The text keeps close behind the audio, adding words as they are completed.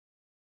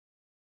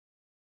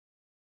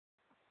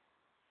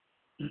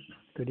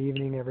Good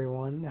evening,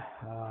 everyone.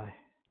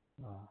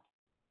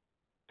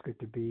 It's good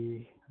to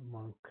be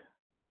amongst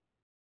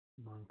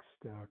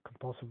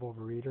compulsive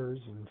overeaters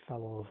and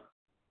fellow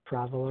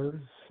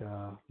travelers.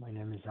 My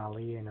name is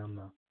Ali, and I'm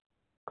a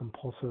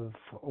compulsive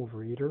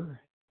overeater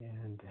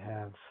and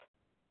have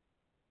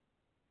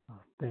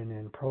been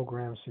in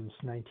program since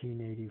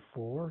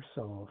 1984,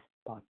 so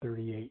about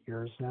 38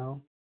 years now,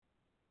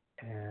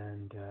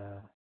 and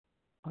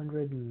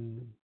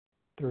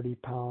 130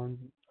 pound,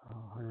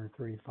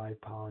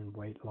 135 pound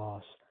weight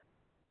loss,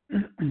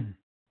 and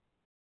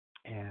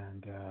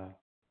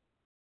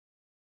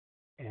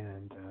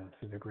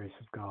through the grace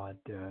of God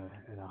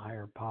and a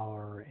higher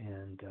power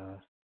and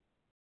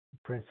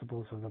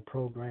principles of the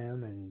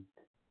program and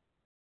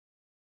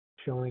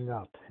showing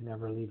up,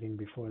 never leaving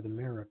before the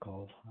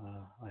miracle,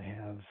 I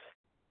have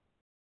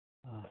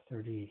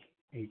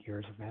 38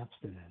 years of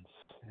abstinence,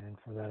 and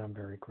for that I'm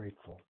very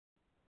grateful.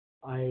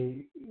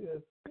 I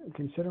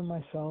consider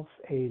myself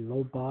a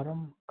low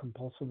bottom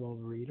compulsive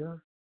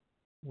overeater,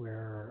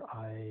 where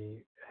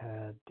I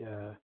had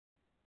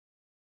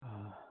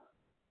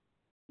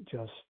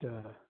just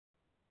a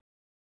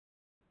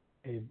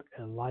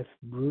life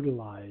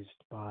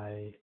brutalized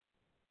by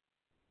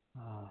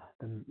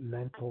the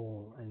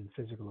mental and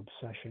physical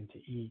obsession to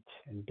eat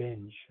and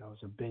binge. I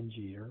was a binge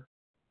eater.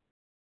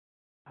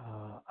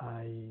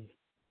 I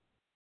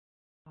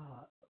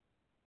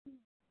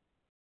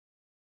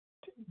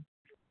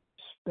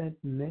spent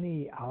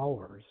many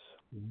hours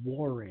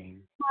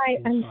warring. Hi,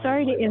 I'm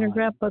sorry to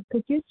interrupt, but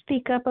could you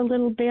speak up a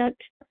little bit?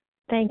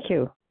 Thank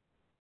you.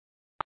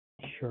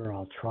 Sure,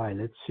 I'll try.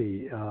 Let's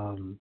see.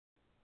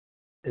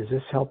 Does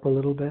this help a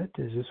little bit?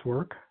 Does this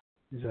work?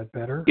 Is that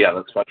better? Yeah,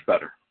 that's much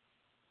better.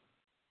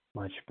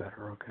 Much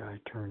better. Okay, I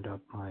turned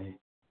up my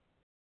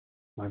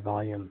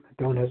volume.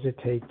 Don't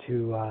hesitate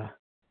to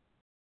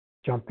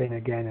jump in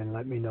again and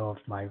let me know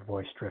if my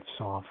voice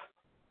drifts off.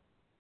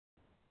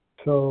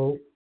 So,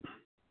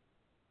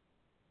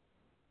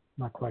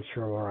 not quite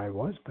sure where I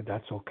was, but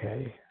that's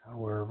okay.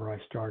 Wherever I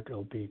start,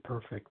 it'll be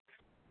perfect.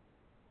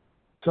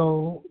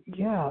 So,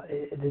 yeah,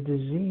 the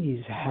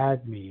disease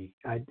had me.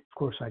 Of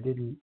course, I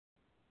didn't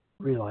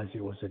realize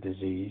it was a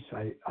disease.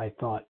 I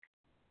thought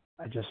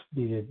I just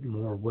needed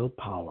more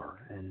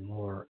willpower and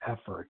more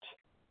effort.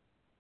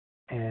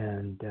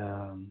 And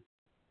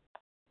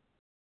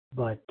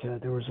but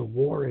there was a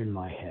war in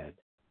my head.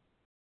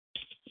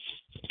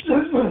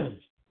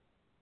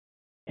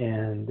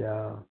 and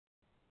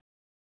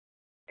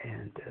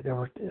there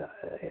were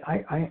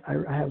I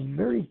have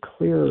very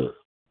clear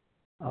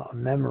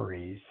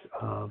memories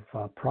of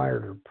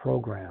prior to the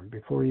program,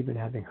 before even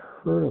having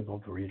heard of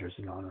Overeaters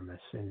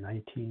Anonymous in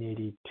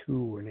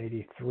 1982 and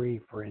 83,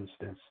 for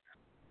instance,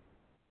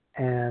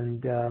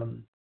 and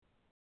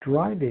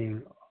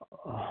driving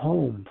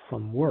home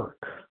from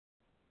work.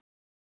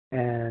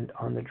 And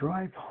on the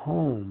drive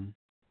home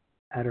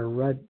at a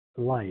red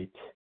light,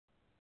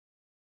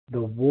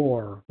 the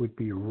war would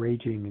be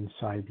raging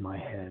inside my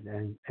head.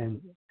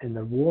 And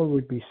the war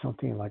would be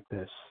something like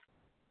this.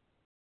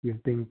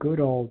 You've been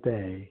good all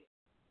day,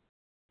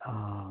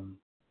 and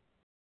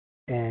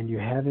you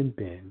haven't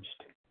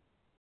binged,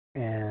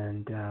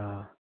 and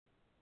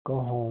go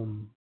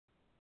home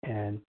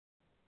and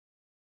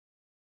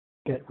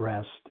get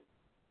rest,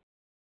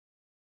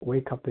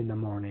 wake up in the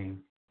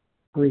morning,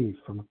 free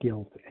from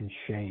guilt and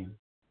shame.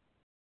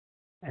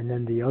 And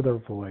then the other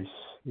voice,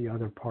 the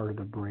other part of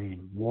the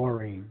brain,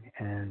 warring,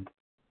 and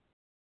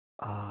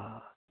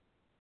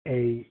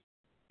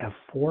a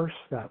force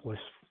that was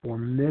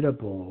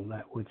formidable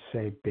that would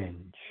say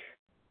binge.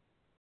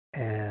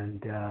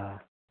 And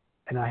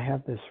I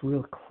have this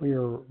real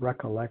clear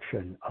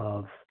recollection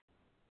of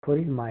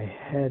putting my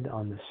head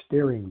on the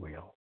steering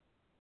wheel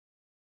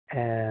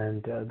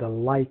and the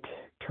light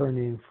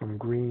turning from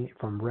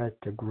red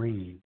to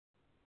green.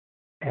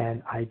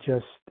 And I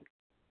just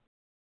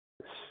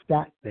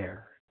sat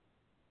there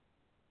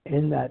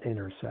in that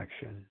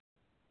intersection,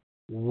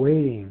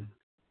 waiting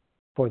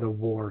for the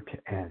war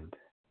to end,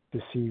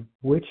 to see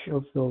which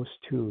of those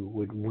two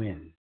would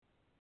win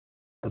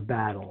the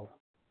battle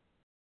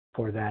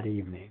for that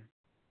evening.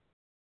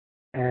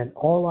 And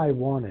all I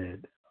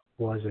wanted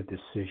was a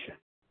decision,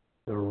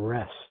 the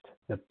rest,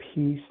 the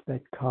peace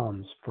that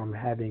comes from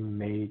having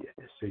made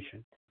a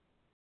decision.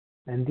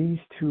 And these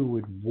two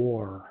would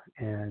war,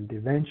 and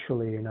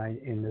eventually,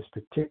 in this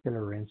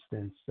particular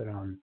instance that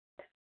I'm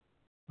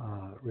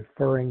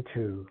referring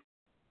to,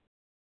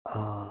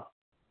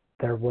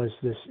 there was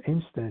this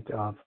instant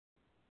of,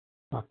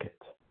 fuck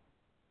it.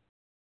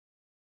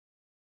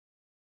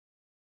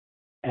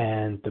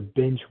 And the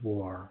binge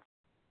war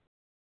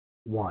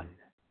won.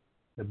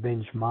 The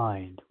binge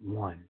mind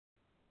won.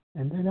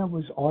 And then I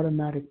was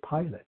automatic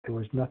pilot. There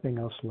was nothing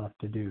else left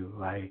to do.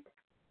 I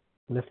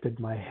lifted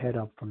my head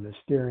up from the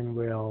steering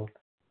wheel,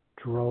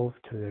 drove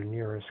to the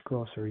nearest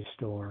grocery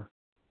store,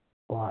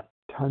 bought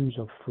tons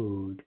of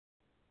food,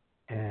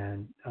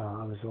 and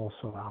I was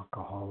also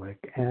alcoholic,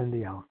 and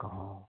the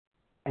alcohol,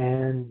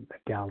 and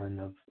a gallon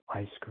of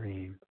ice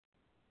cream,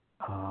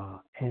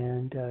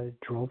 and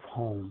drove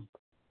home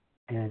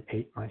and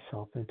ate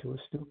myself into a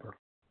stupor.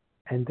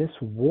 And this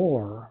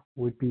war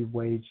would be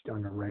waged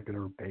on a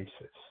regular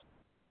basis.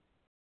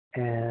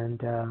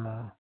 And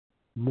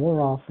more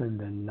often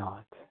than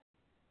not,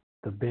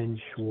 the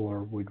binge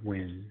war would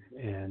win,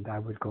 and I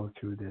would go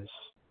through this.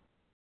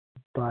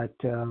 But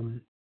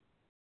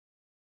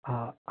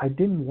I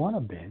didn't want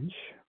to binge,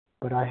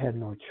 but I had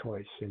no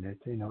choice in it.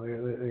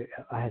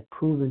 I had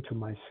proven to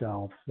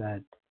myself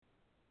that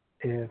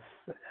if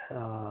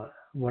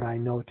what I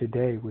know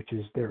today, which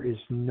is there is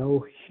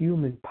no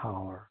human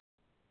power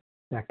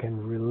that can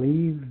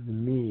relieve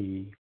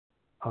me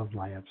of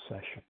my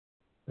obsession.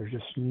 There's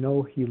just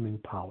no human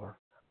power.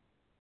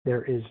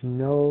 There is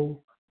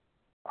no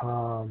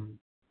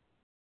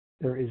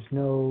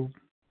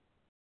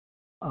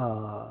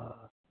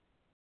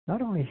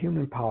not only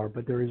human power,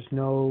 but there is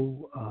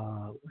no,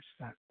 what's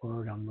that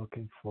word I'm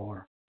looking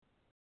for?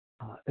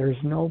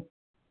 There's no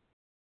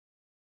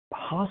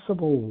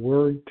possible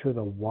word to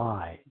the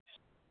wise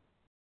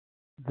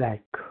that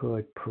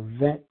could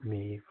prevent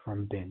me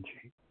from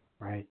binging,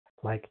 right?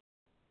 Like,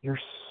 you're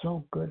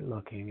so good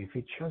looking. If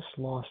you just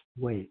lost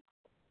weight,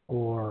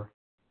 or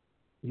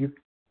you're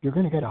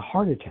going to get a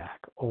heart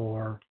attack,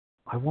 or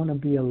I want to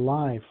be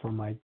alive for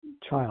my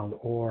child,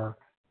 or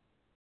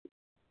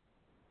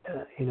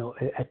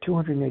at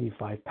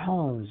 285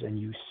 pounds and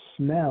you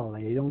smell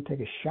and you don't take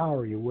a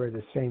shower, you wear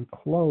the same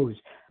clothes,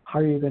 how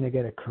are you going to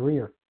get a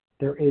career?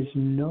 There is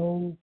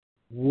no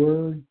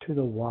word to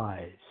the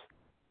wise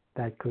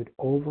that could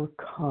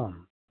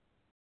overcome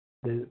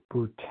the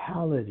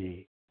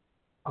brutality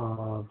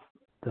of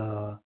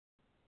the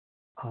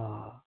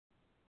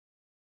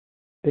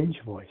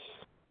binge voice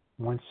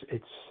once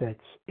it sets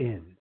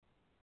in.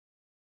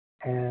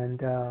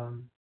 And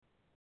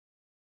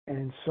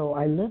so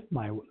I lived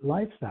my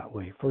life that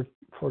way for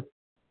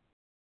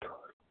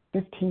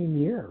 15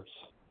 years.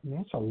 I mean,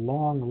 that's a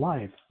long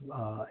life.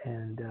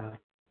 And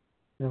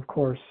of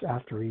course,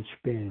 after each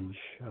binge,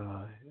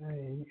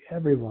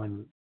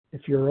 everyone,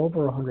 if you're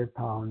over 100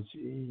 pounds,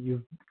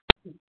 you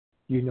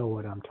know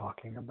what I'm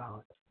talking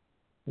about.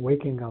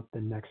 Waking up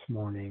the next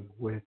morning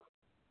with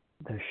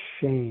the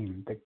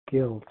shame, the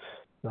guilt,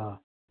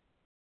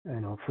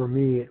 for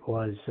me it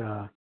was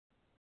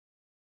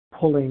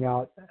pulling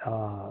out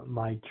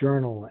my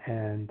journal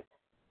and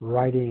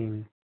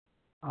writing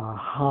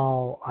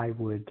how I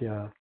would,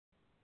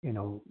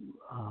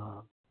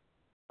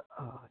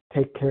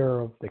 take care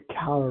of the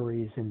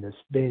calories in this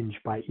binge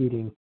by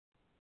eating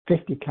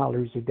 50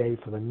 calories a day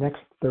for the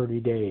next 30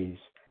 days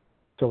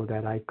so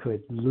that I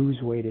could lose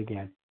weight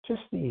again.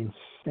 Just the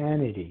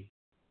insanity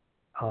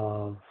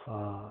of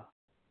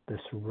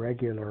this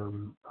regular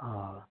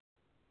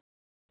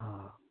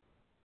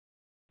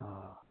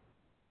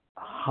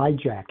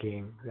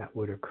hijacking that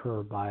would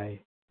occur by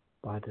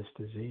this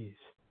disease.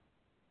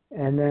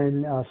 And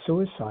then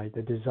suicide,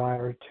 the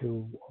desire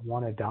to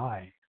want to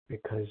die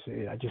because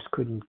I just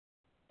couldn't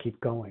keep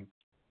going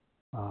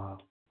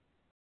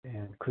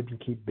and couldn't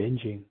keep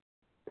binging.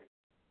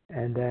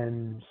 And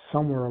then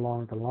somewhere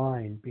along the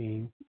line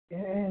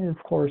and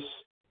of course,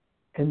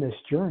 in this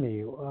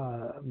journey,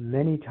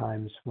 many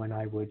times when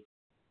I would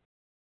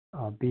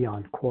be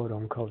on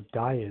quote-unquote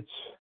diets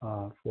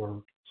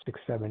for 6,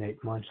 7,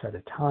 8 months at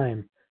a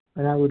time,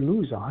 and I would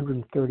lose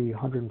 130,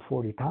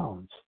 140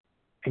 pounds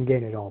and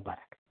gain it all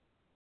back.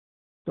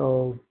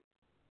 So,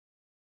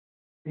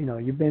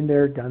 you've been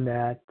there, done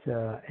that,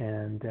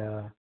 and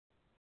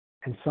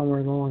somewhere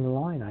along the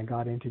line, I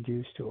got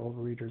introduced to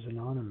Overeaters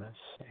Anonymous,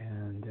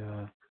 and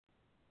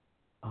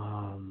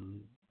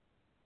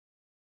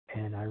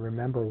I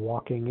remember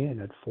walking in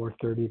at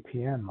 4:30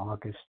 p.m.,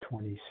 August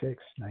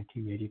 26,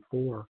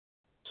 1984,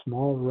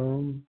 small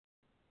room,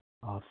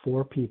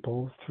 4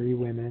 people, 3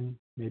 women,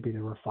 maybe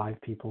there were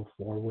 5 people,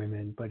 4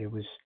 women, but I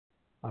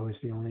was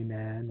the only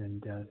man,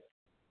 and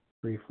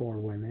 3, 4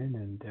 women,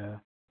 and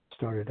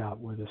started out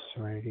with a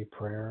serenity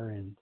prayer,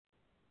 and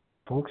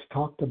folks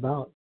talked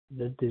about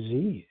the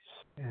disease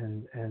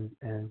and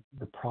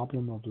the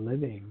problem of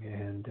living,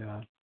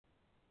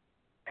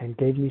 and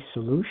gave me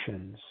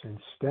solutions and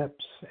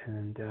steps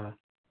and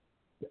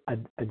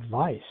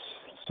advice,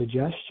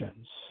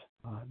 suggestions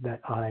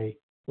that I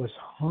was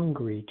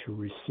hungry to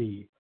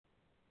receive.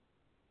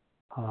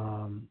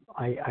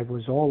 I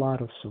was all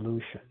out of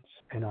solutions,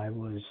 and I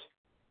was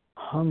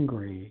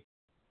hungry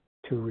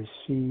to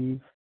receive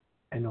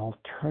an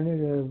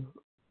alternative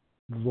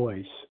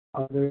voice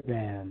other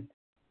than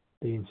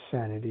the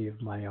insanity of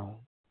my own.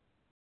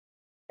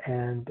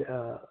 And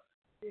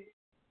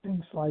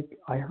things like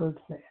I heard,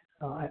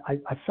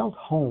 I felt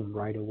home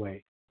right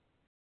away.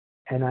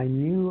 And I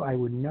knew I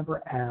would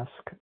never ask,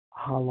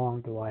 how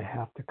long do I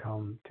have to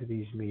come to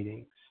these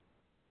meetings?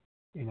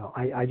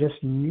 I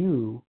just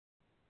knew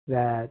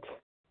that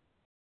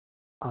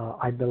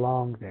I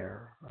belonged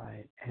there,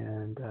 right?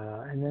 And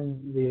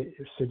then the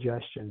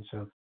suggestions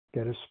of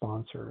get a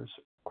sponsor as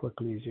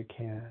quickly as you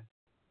can,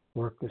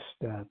 work the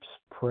steps,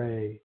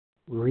 pray,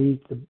 read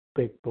the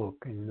big book.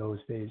 In those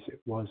days,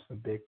 it was the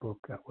big book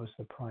that was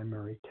the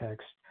primary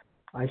text.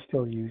 I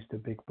still use the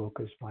big book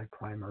as my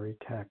primary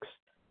text.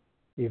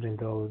 even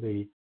though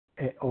the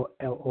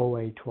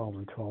OA 12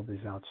 and 12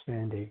 is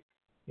outstanding,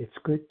 it's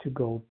good to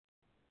go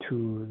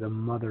to the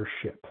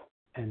mothership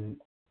and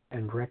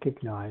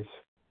recognize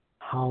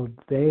how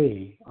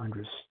they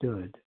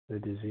understood the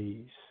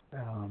disease,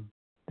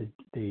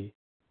 the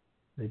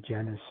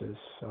genesis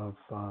of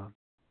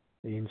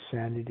the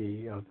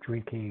insanity of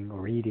drinking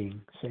or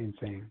eating, same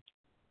thing.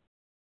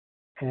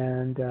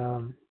 And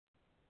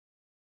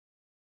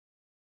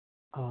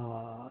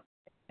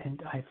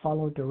I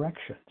followed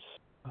directions.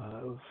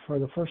 For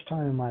the first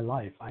time in my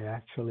life, I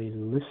actually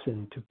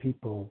listened to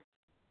people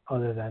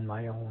other than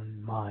my own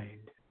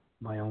mind,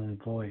 my own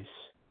voice.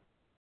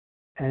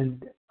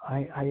 And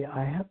I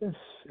have this,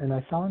 and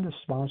I found a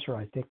sponsor,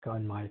 I think,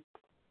 on my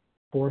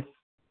fourth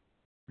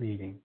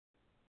meeting.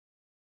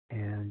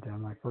 And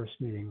my first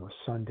meeting was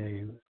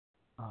Sunday,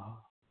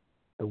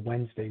 the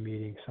Wednesday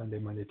meeting, Sunday,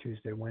 Monday,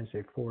 Tuesday,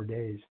 Wednesday, 4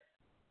 days.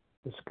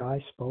 This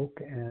guy spoke,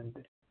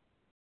 and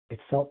it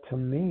felt to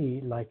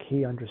me like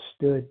he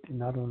understood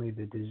not only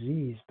the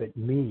disease, but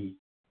me.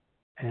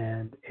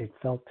 And it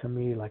felt to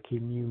me like he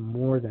knew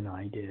more than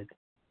I did.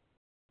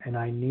 And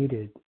I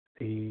needed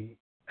the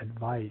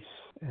advice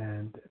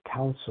and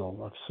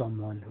counsel of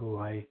someone who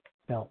I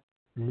felt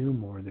knew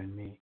more than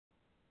me.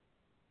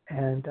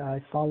 And I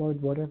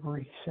followed whatever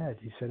he said.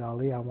 He said,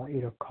 Ali, I want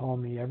you to call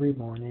me every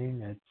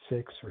morning at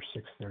 6 or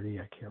 6:30.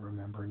 I can't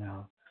remember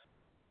now.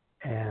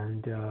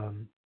 And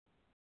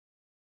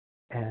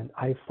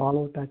I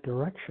followed that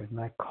direction. And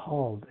I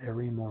called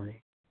every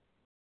morning.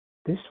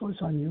 This was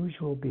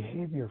unusual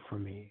behavior for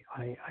me.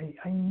 I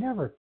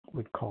never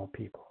would call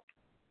people.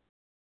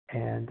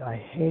 And I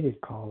hated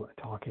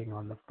talking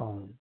on the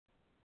phone.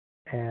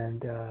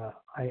 And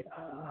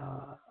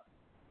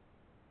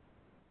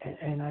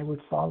I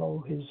would follow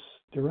his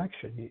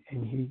direction.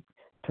 And he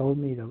told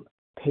me the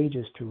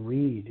pages to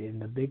read in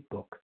the big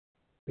book,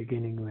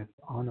 beginning with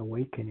On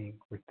Awakening.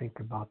 We think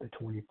about the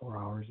 24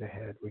 hours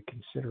ahead. We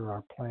consider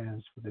our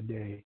plans for the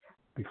day.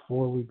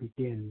 Before we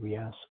begin, we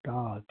ask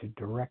God to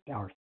direct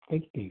our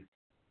thinking,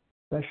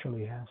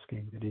 especially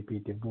asking that it be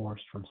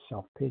divorced from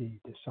self-pity,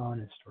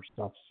 dishonest, or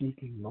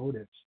self-seeking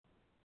motives.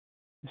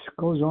 This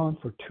goes on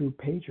for 2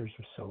 pages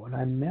or so, and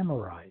I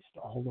memorized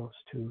all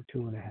those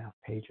 2.5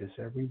 pages,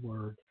 every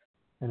word,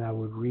 and I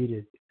would read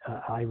it.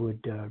 I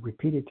would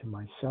repeat it to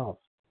myself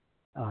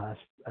as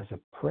a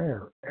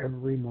prayer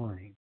every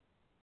morning.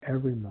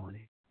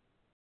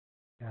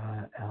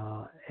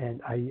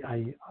 And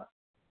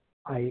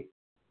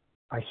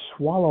I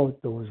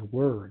swallowed those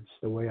words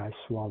the way I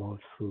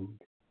swallowed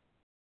food.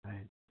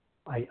 Right?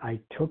 I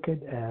took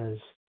it as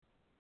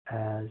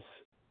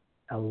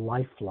a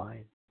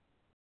lifeline.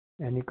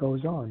 And it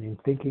goes on, in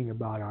thinking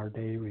about our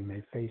day, we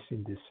may face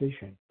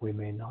indecision. We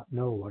may not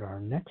know what our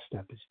next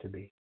step is to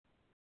be.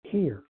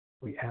 Here,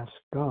 we ask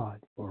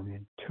God for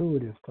an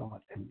intuitive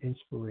thought, an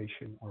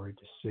inspiration, or a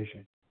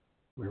decision.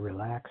 We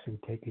relax and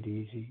take it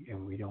easy,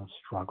 and we don't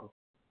struggle.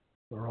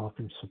 We're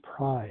often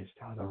surprised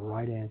how the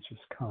right answers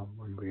come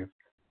when we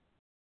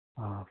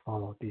have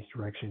followed these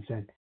directions.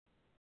 And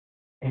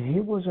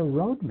here was a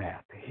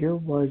roadmap. Here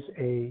was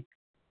a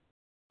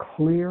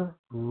clear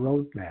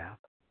roadmap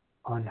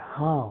on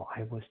how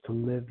I was to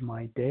live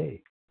my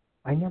day.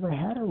 I never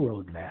had a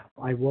roadmap.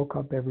 I woke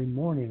up every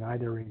morning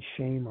either in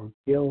shame or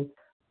guilt,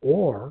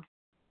 or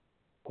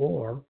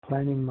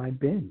planning my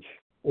binge,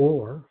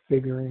 or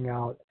figuring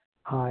out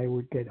how I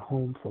would get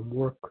home from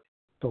work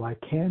so I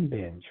can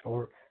binge,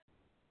 or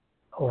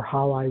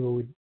how I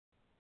would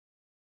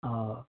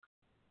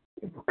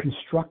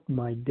construct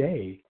my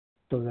day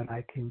so that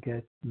I can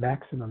get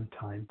maximum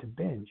time to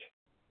binge.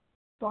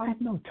 So I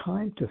have no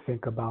time to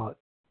think about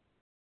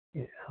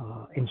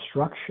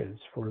instructions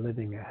for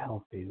living a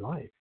healthy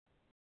life.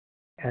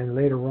 And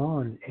later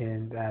on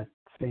in that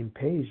same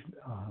page,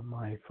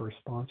 my first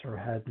sponsor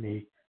had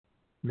me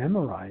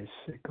memorize.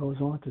 It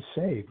goes on to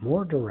say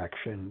more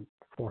direction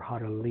for how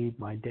to lead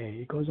my day.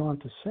 It goes on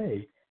to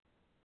say,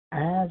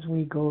 as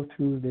we go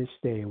through this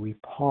day, we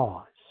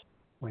pause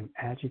when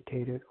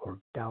agitated or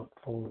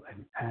doubtful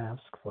and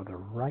ask for the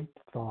right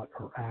thought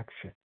or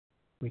action.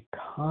 We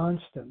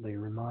constantly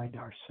remind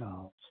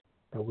ourselves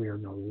that we are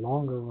no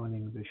longer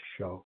running this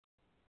show.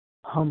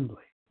 Humbly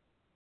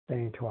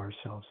saying to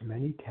ourselves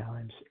many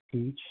times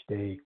each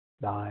day,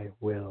 thy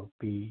will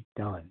be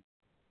done.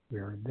 We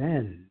are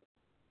then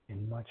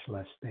in much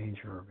less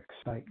danger of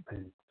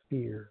excitement,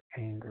 fear,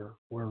 anger,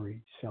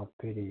 worry,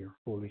 self-pity, or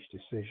foolish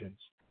decisions.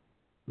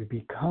 We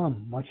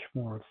become much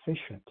more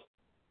efficient,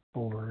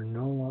 but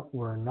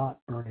we're not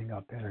burning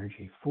up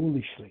energy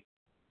foolishly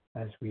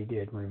as we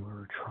did when we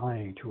were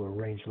trying to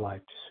arrange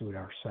life to suit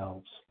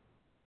ourselves.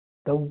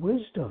 The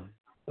wisdom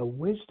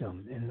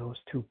in those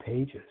 2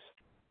 pages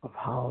of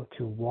how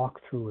to walk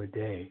through a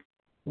day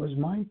was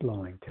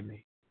mind-blowing to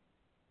me.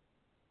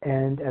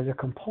 And as a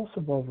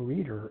compulsive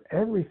overeater,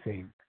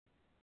 everything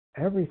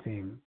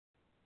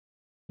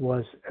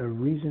was a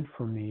reason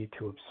for me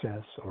to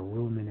obsess or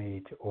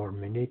ruminate or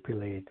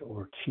manipulate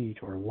or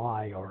cheat or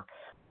lie or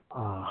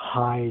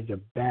hide a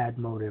bad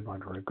motive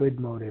under a good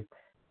motive.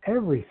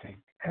 Everything.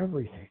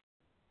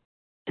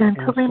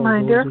 Gentle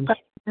reminder.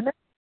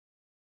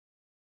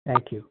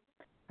 Thank you.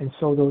 And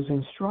so those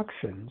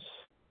instructions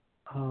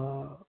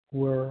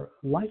were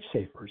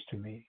lifesavers to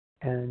me,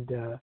 and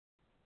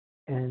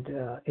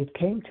it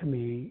came to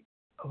me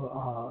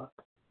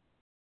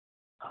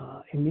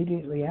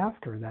immediately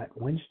after that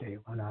Wednesday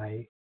when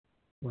I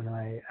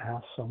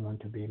asked someone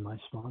to be my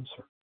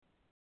sponsor,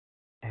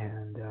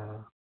 and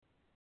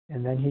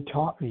then he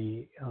taught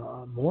me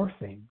more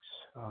things,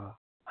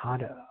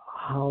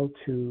 how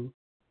to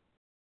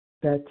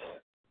set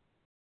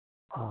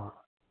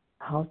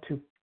how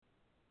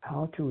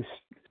to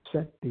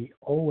set the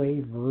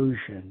OA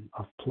version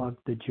of Plug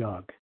the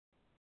Jug,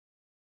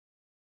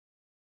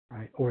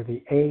 right? Or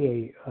the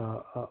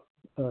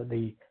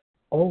the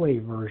OA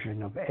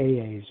version of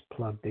AA's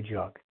Plug the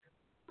Jug,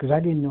 because I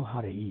didn't know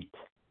how to eat.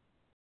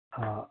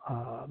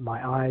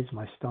 My eyes,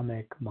 my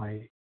stomach,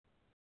 my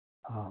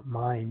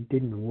mind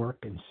didn't work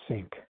in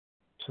sync.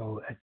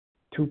 So a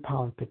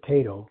 2-pound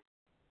potato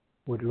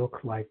would look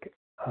like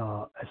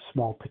a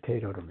small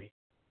potato to me,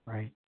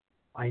 right?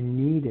 I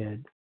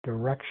needed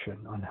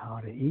direction on how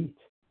to eat,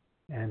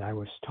 and I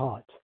was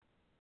taught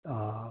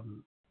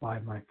by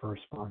my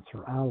first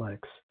sponsor,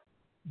 Alex,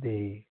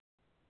 the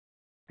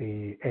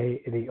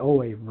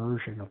OA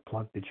version of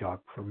Plug the Jug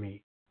for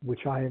me,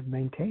 which I have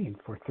maintained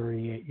for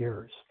 38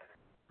 years.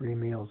 3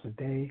 meals a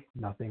day,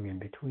 nothing in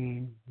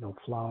between, no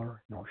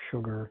flour, no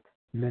sugar,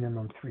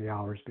 minimum 3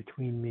 hours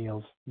between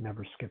meals,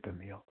 never skip a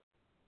meal.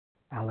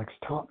 Alex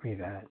taught me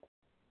that,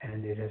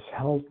 and it has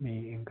held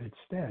me in good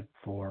stead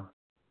for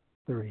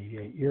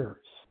 38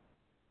 years.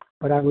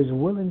 But I was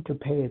willing to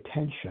pay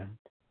attention,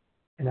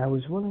 and I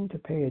was willing to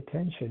pay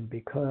attention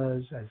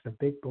because, as the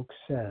big book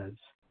says,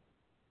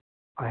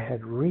 I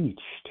had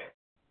reached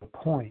the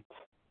point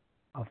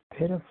of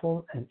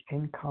pitiful and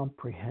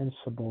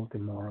incomprehensible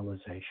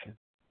demoralization.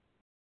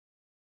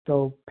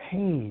 So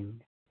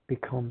pain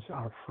becomes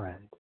our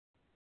friend.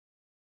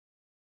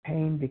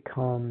 Pain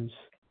becomes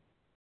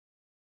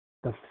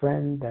the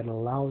friend that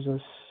allows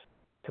us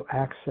to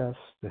access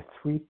the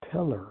 3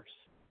 pillars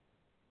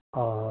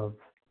of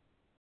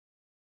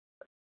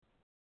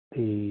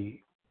the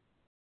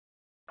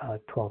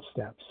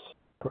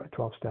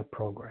 12-step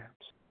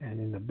programs.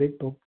 And in the big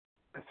book,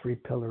 the 3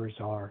 pillars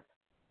are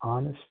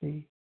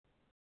honesty,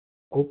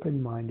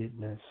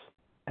 open-mindedness,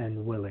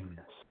 and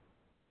willingness.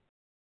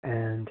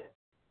 And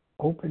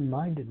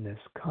open-mindedness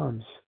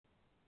comes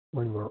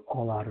when we're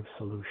all out of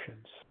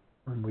solutions,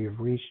 when we've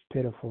reached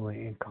pitiful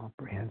and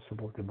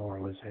incomprehensible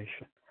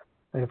demoralization.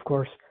 And of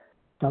course,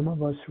 some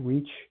of us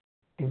reach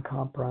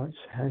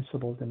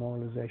incomprehensible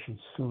demoralization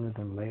sooner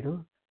than later.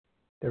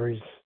 There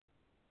is,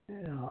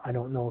 I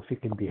don't know if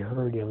it can be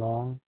hurried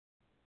along,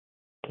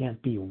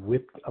 can't be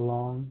whipped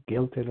along,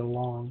 guilted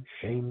along,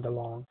 shamed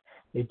along.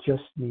 It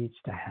just needs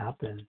to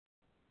happen.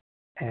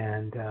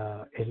 And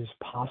it is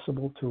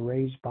possible to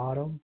raise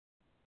bottom.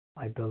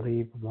 I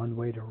believe one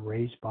way to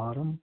raise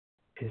bottom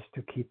is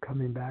to keep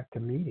coming back to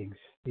meetings,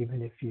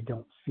 even if you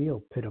don't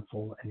feel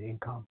pitiful and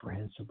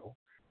incomprehensible,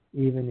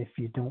 even if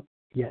you don't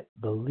yet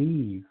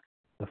believe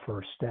the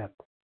first step,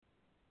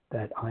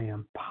 that I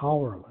am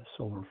powerless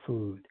over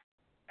food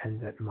and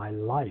that my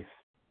life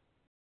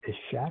is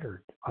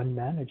shattered,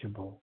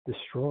 unmanageable,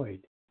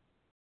 destroyed,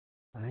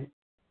 right?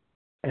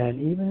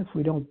 And even if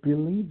we don't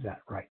believe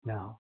that right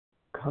now,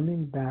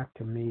 coming back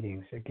to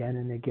meetings again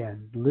and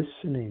again,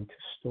 listening to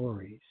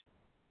stories,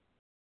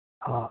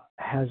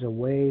 has a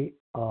way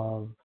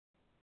of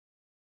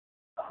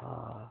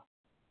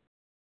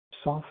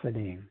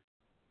softening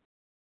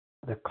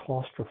the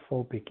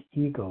claustrophobic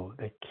ego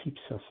that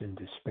keeps us in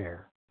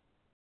despair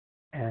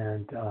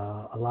and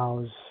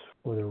allows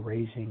for the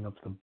raising of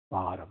the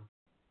bottom.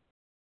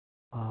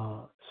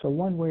 So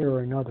one way or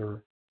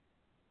another,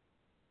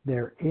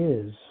 there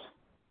is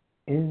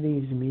in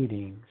these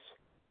meetings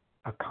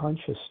a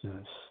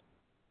consciousness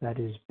that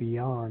is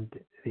beyond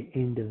the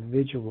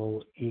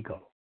individual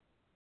ego.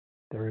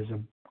 There is a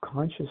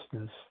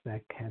consciousness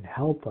that can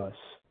help us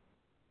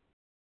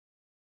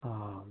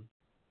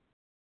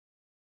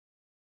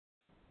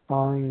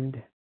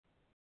find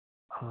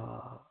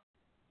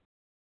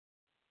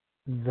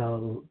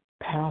the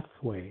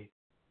pathway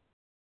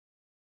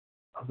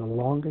of the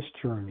longest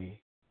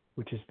journey,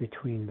 which is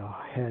between the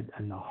head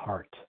and the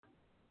heart.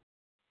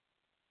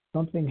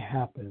 Something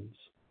happens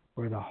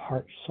where the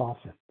heart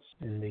softens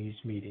in these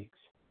meetings.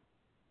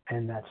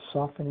 And that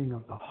softening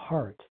of the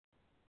heart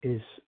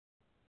is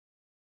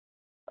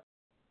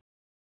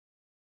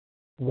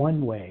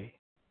one way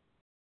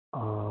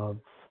of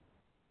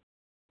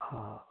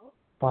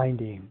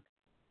finding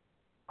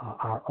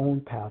our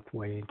own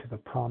pathway into the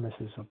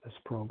promises of this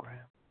program,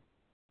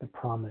 the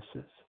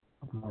promises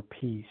of more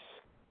peace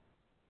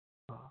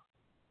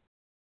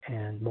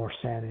and more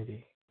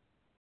sanity.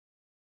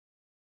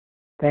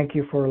 Thank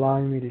you for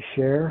allowing me to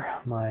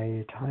share.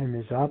 My time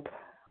is up.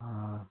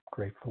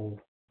 Grateful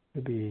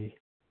to be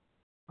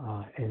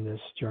in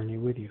this journey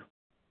with you.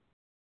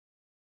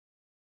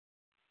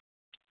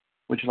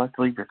 Would you like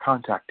to leave your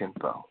contact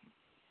info?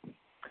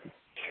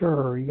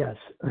 Sure, yes.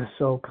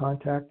 So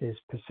contact is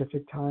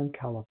Pacific Time,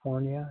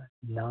 California,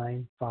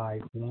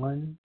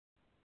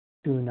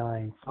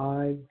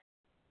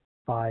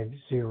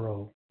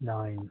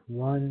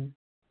 951-295-5091.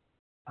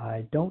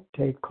 I don't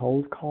take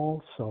cold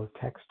calls, so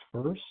text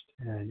first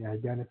and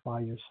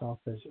identify yourself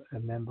as a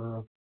member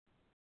of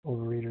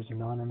Overeaters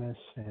Anonymous,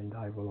 and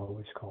I will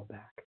always call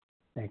back.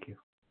 Thank you.